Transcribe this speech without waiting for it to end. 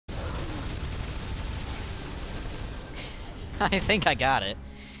I think I got it.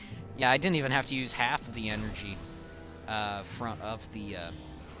 Yeah, I didn't even have to use half of the energy of the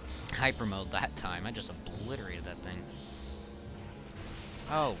hyper mode that time. I just obliterated that thing.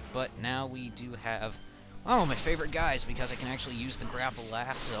 Oh, but now we do have my favorite guys, because I can actually use the grapple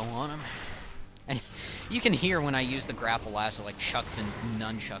lasso on them. And you can hear when I use the grapple lasso, like, chuck the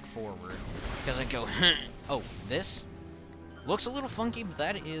nunchuck forward. Because I go, oh, this looks a little funky, but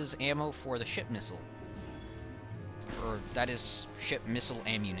that is ammo for the ship missile. That is ship missile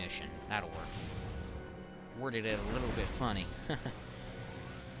ammunition. That'll work. Worded it a little bit funny.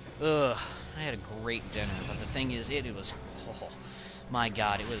 Ugh, I had a great dinner, but the thing is, it was, oh my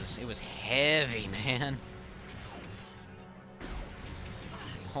god, it was heavy, man.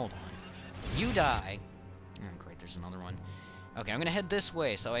 Hold on. You die. Oh, great, there's another one. Okay, I'm gonna head this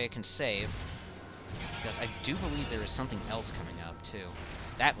way so I can save. Because I do believe there is something else coming up, too.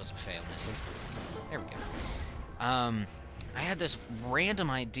 That was a fail missile. There we go. I had this random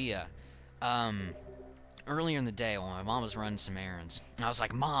idea, earlier in the day while my mom was running some errands. And I was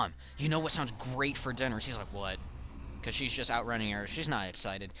like, Mom, you know what sounds great for dinner? She's like, what? Because she's just out running errands. She's not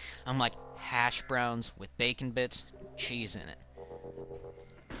excited. I'm like, hash browns with bacon bits, cheese in it.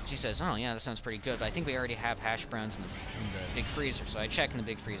 She says, oh, yeah, that sounds pretty good, but I think we already have hash browns in the big freezer. So I check in the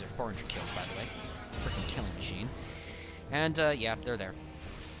big freezer. 400 kills, by the way. Freaking killing machine. And, yeah, they're there.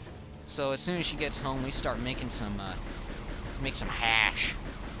 So as soon as she gets home, we start making some hash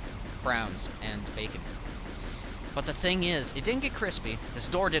browns and bacon. But the thing is, it didn't get crispy. This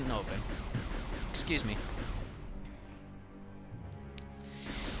door didn't open. Excuse me.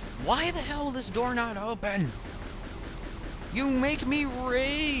 Why the hell is this door not open? You make me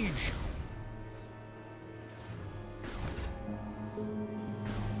rage!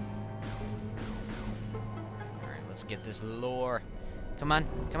 Alright, let's get this lore. Come on,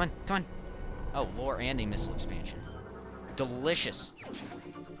 come on, come on. Oh, lore and a missile expansion. Delicious.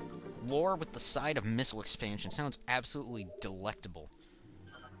 Lore with the side of missile expansion. Sounds absolutely delectable.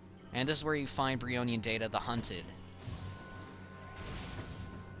 And this is where you find Brionian data, the hunted.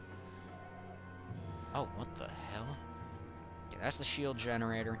 Oh, what the hell? Yeah, that's the shield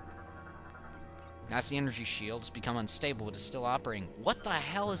generator. That's the energy shield. It's become unstable, but it's still operating. What the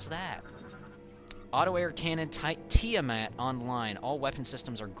hell is that? Auto air cannon Tiamat online. All weapon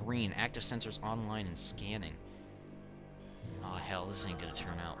systems are green. Active sensors online and scanning. Oh hell, this ain't gonna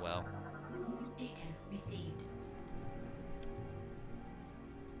turn out well.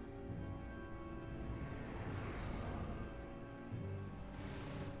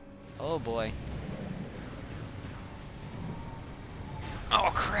 Oh boy. Oh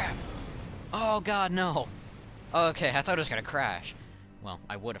crap! Oh god, no! Okay, I thought it was gonna crash. Well,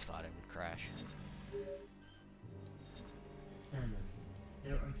 I would have thought it would crash. Samus,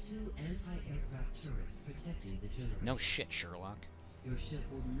 there are 2 anti-aircraft turrets protecting the generator. No shit, Sherlock. Your ship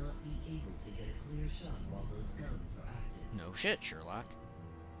will not be able to get a clear shot while those guns are active. No shit, Sherlock.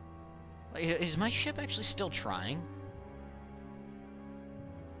 Like, is my ship actually still trying?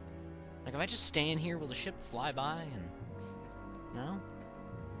 Like, if I just stay in here, will the ship fly by and... No?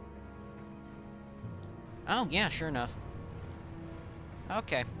 Oh, yeah, sure enough.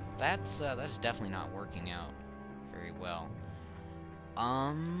 Okay, that's definitely not working out very well.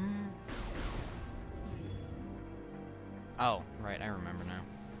 Oh, right, I remember now.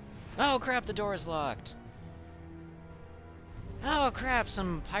 Oh, crap, the door is locked. Oh, crap,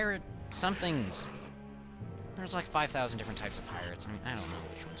 some pirate somethings. There's like 5,000 different types of pirates. I mean, I don't know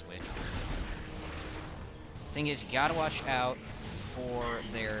which one's which. Thing is, you gotta watch out for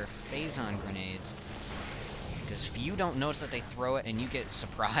their phazon grenades. Because if you don't notice that they throw it and you get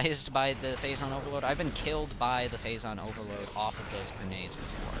surprised by the phazon overload, I've been killed by the phazon overload off of those grenades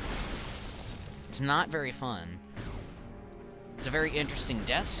before. It's not very fun. It's a very interesting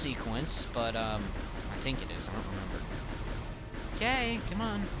death sequence, but, I think it is. I don't remember. Okay, come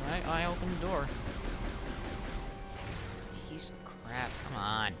on. I opened the door. Piece of crap. Come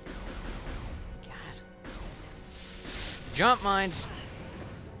on. God. Jump mines!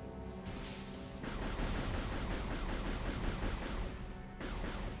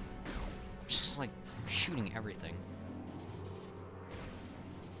 Just, like, shooting everything.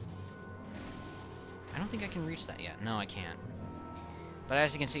 I don't think I can reach that yet. No, I can't. But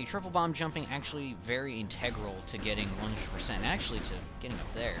as you can see, triple bomb jumping actually very integral to getting 100%. Actually, to getting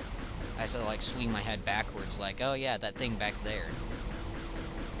up there. I had to, like, swing my head backwards, like, oh yeah, that thing back there.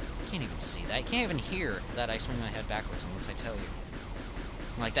 You can't even see that. You can't even hear that I swing my head backwards unless I tell you.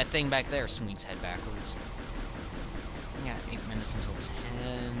 Like, that thing back there swings head backwards. We got 8 minutes until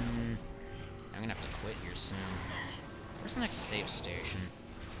 10. I'm gonna have to quit here soon. Where's the next save station?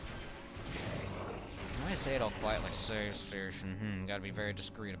 Am I say it all quiet like save station? Gotta be very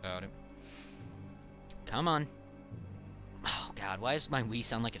discreet about it. Come on. Oh god, why does my Wii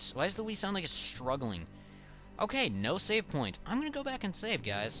sound like it's... Why does the Wii sound like it's struggling? Okay, no save point. I'm gonna go back and save,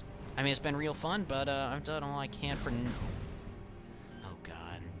 guys. I mean, it's been real fun, but I've done all I can for... Oh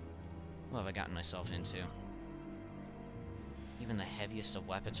god. What have I gotten myself into? Even the heaviest of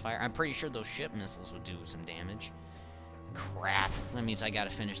weapons fire? I'm pretty sure those ship missiles would do some damage. Crap. That means I gotta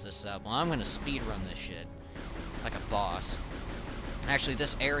finish this up. Well, I'm gonna speedrun this shit. Like a boss. Actually,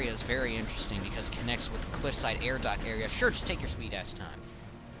 this area is very interesting because it connects with the Cliffside Air Dock area. Sure, just take your sweet-ass time.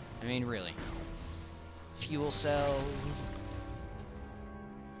 I mean, really. Fuel cells.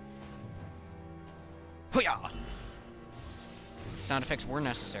 Hoo-yah! Sound effects were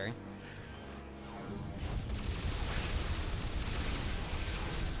necessary.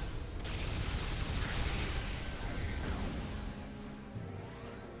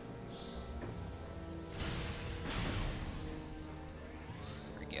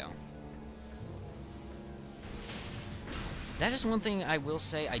 That is one thing I will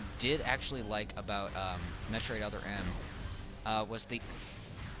say I did actually like about Metroid Other M, was the...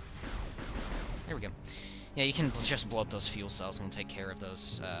 There we go. Yeah, you can just blow up those fuel cells and take care of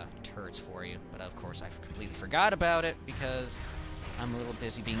those turrets for you. But of course I completely forgot about it because I'm a little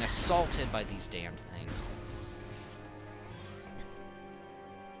busy being assaulted by these damned things.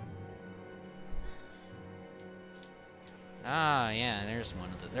 Ah, yeah, there's one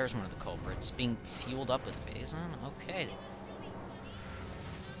of the culprits being fueled up with Phazon. Okay.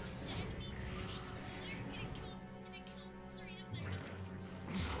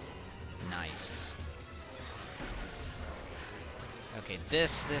 Nice. Okay,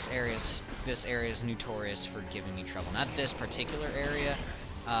 this area is notorious for giving me trouble. Not this particular area,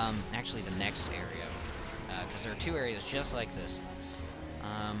 actually the next area, because there are two areas just like this.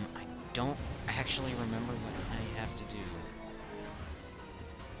 I don't actually remember what I have to do.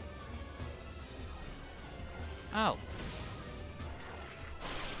 Oh.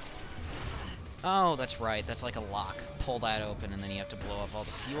 Oh, that's right. That's like a lock. Pull that open, and then you have to blow up all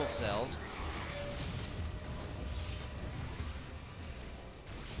the fuel cells.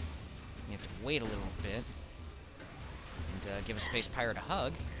 You have to wait a little bit. And give a space pirate a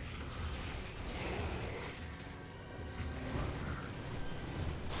hug.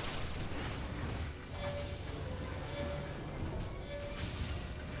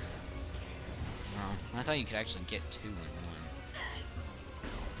 Oh, I thought you could actually get two in one.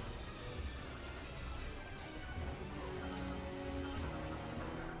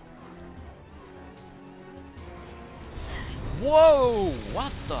 Whoa!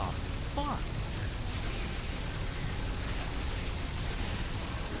 What the fuck?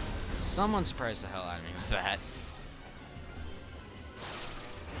 Someone surprised the hell out of me with that.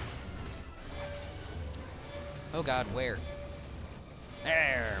 Oh god, where?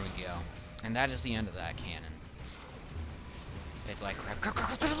 There we go. And that is the end of that cannon. It's like crap.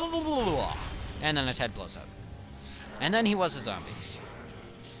 And then its head blows up. And then he was a zombie.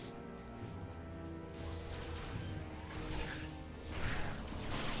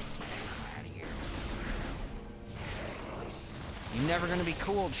 You're never gonna be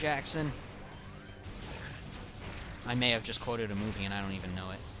cool, Jackson. I may have just quoted a movie and I don't even know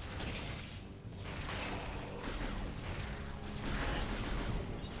it.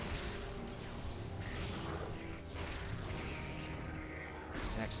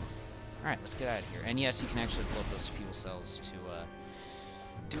 Excellent. Alright, let's get out of here. And yes, you can actually blow up those fuel cells to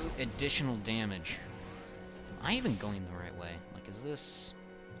do additional damage. Am I even going the right way? Like, is this...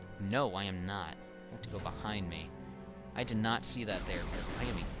 No, I am not. I have to go behind me. I did not see that there because I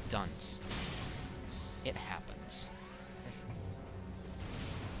am a dunce. It happens.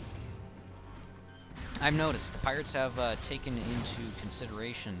 I've noticed the pirates have taken into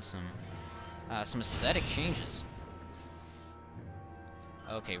consideration some aesthetic changes.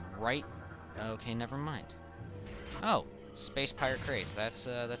 Okay, right. Okay, never mind. Oh, space pirate crates. That's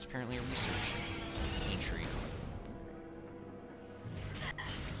apparently a research entry.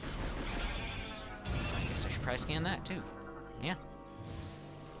 I guess I should probably scan that too. Yeah,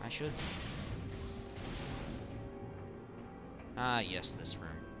 I should. Ah, yes, this room.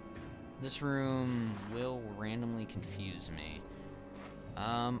 This room will randomly confuse me.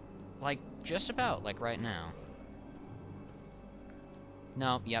 Like, just about, like right now.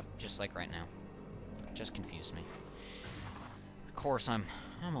 No, yep, just like right now. Just confused me. Of course, I'm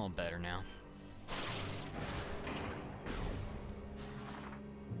all better now.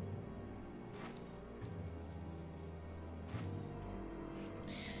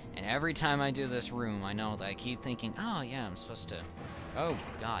 And every time I do this room, I know that I keep thinking, oh yeah, I'm supposed to... Oh,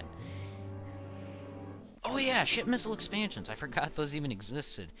 God. Oh yeah, ship missile expansions. I forgot those even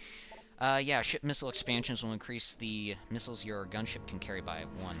existed. Yeah, ship missile expansions will increase the missiles your gunship can carry by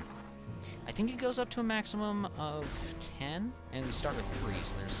 1. I think it goes up to a maximum of 10, and we start with 3,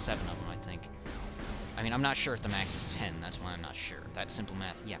 so there's 7 of them, I think. I mean, I'm not sure if the max is 10, that's why I'm not sure. That simple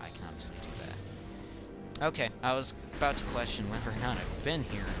math, yeah, I can obviously do that. Okay, I was about to question whether or not I've been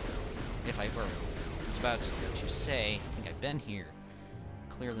here. I was about to say, I think I've been here.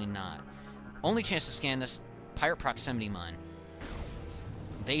 Clearly not. Only chance to scan this, pirate proximity mine.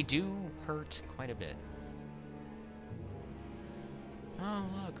 They do hurt quite a bit. Oh,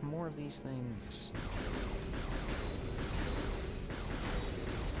 look, more of these things.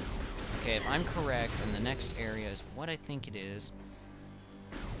 Okay, if I'm correct, and the next area is what I think it is.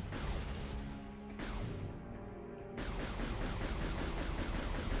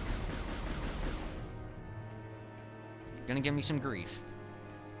 Gonna give me some grief.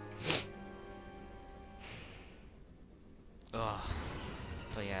 Ugh.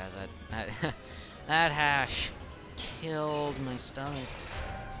 But yeah, that that hash killed my stomach.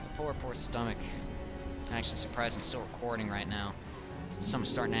 My poor stomach. I'm actually surprised I'm still recording right now. Something's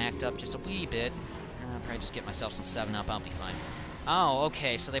starting to act up just a wee bit. I'll probably just get myself some 7-Up, I'll be fine. Oh,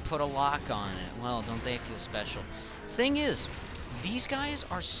 okay, so they put a lock on it. Well, don't they feel special? Thing is, these guys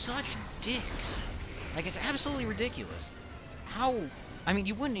are such dicks. Like, it's absolutely ridiculous. How... I mean,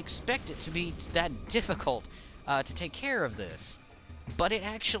 you wouldn't expect it to be that difficult to take care of this. But it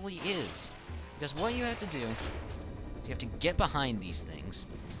actually is. Because what you have to do is you have to get behind these things.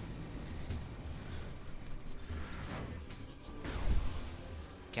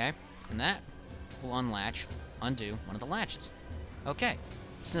 Okay, and that will undo one of the latches. Okay,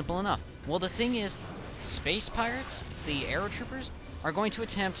 simple enough. Well, the thing is, space pirates, the Aero-troopers, are going to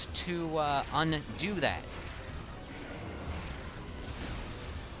attempt to undo that.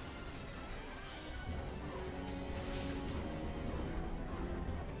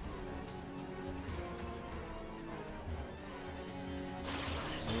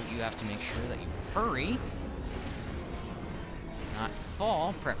 So you have to make sure that you hurry. Not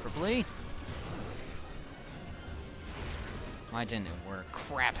fall, preferably. Why didn't it work?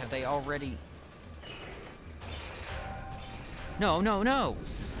 Crap, have they already... No, no, no!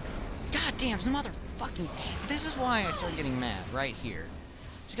 God damn, some motherfucking... This is why I started getting mad, right here.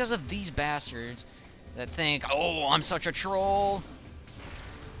 It's because of these bastards that think, oh, I'm such a troll!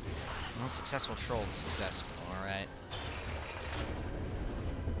 Well, successful troll is successful, alright?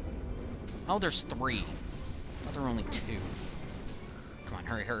 Oh, there's 3. I thought there were only 2. Come on,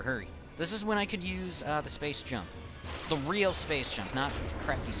 hurry, hurry, hurry. This is when I could use the space jump. The real space jump, not the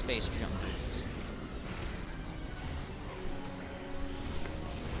crappy space jump boots.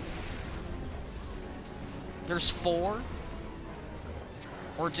 There's 4?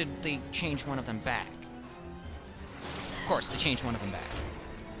 Or did they change one of them back? Of course, they changed one of them back.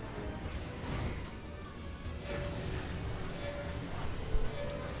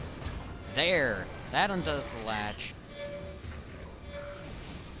 There! That undoes the latch.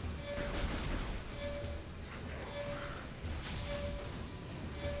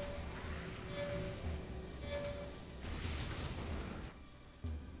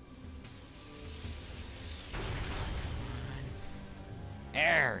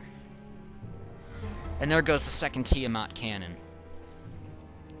 Air! And there goes the second Tiamat cannon.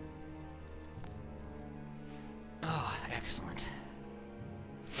 Oh, excellent.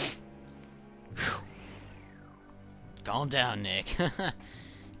 Whew. Calm down, Nick.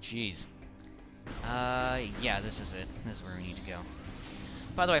 Jeez. Yeah, this is it. This is where we need to go.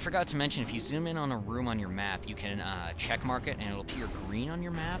 By the way, I forgot to mention, if you zoom in on a room on your map, you can check mark it, and it'll appear green on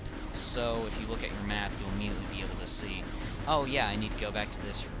your map. So if you look at your map, you'll immediately be able to see, oh yeah, I need to go back to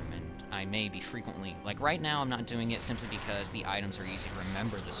this room, and I may be frequently... Like, right now I'm not doing it simply because the items are easy to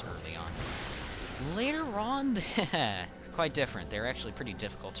remember this early on. Later on, quite different. They're actually pretty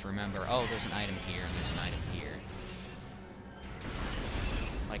difficult to remember. Oh, there's an item here, and there's an item here.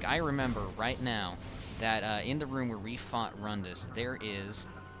 Like, I remember right now that in the room where we fought Rundus, there is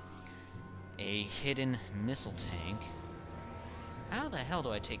a hidden missile tank. How the hell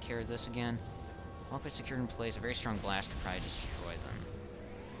do I take care of this again? Walkway secured in place, a very strong blast could probably destroy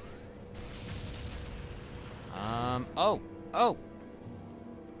them. Oh! Oh!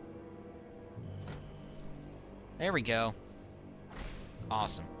 There we go.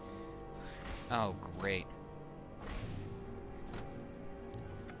 Awesome. Oh, great.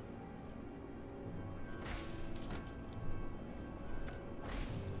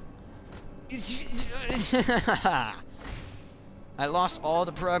 I lost all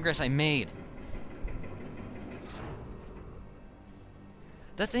the progress I made.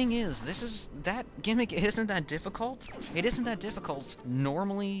 The thing is, that gimmick isn't that difficult. It isn't that difficult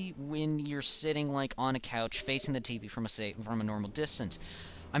normally when you're sitting like on a couch facing the TV from a normal distance.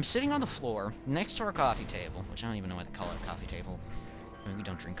 I'm sitting on the floor next to our coffee table, which I don't even know why they call it a coffee table. I mean, we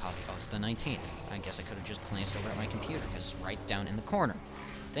don't drink coffee. Oh, it's the 19th. I guess I could have just glanced over at my computer because it's right down in the corner.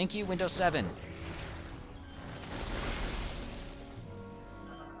 Thank you, Windows 7.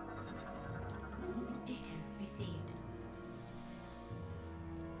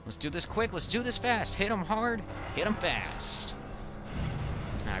 Let's do this quick. Let's do this fast. Hit them hard. Hit them fast.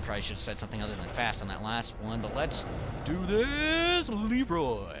 I probably should have said something other than fast on that last one, but let's do this,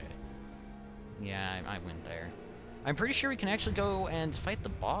 Leroy. Yeah, I went there. I'm pretty sure we can actually go and fight the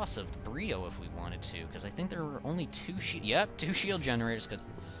boss of the Brio if we wanted to, because I think there were only two shield generators, because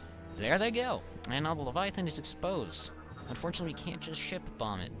there they go. And now the Leviathan is exposed. Unfortunately, we can't just ship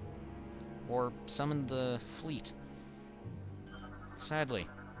bomb it. Or summon the fleet. Sadly.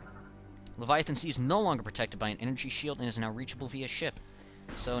 Leviathan C is no longer protected by an energy shield and is now reachable via ship.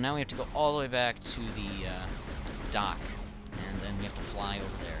 So now we have to go all the way back to the dock, and then we have to fly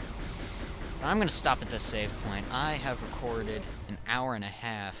over there. I'm going to stop at this save point. I have recorded an hour and a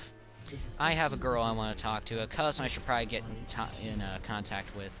half. I have a girl I want to talk to, a cousin I should probably get in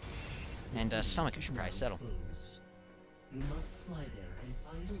contact with, and a stomach I should probably settle. You must fly there and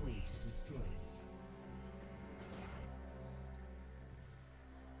find a way to destroy it.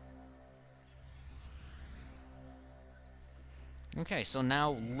 Okay, so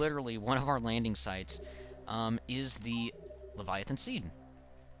now literally one of our landing sites is the Leviathan Seed.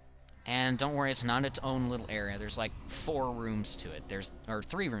 And don't worry, it's not its own little area. There's like 4 rooms to it. Or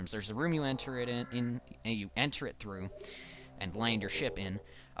 3 rooms. There's the room you enter it in you enter it through and land your ship in.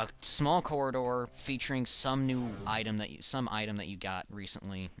 A small corridor featuring some item that you got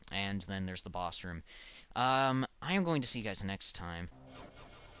recently, and then there's the boss room. I am going to see you guys next time.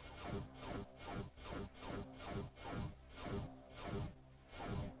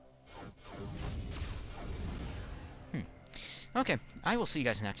 Okay, I will see you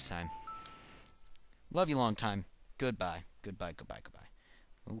guys next time. Love you long time. Goodbye. Goodbye, goodbye, goodbye.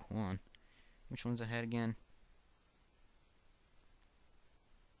 Oh, hold on. Which one's ahead again?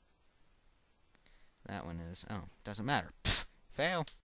 That one is. Oh, doesn't matter. Pfft, fail.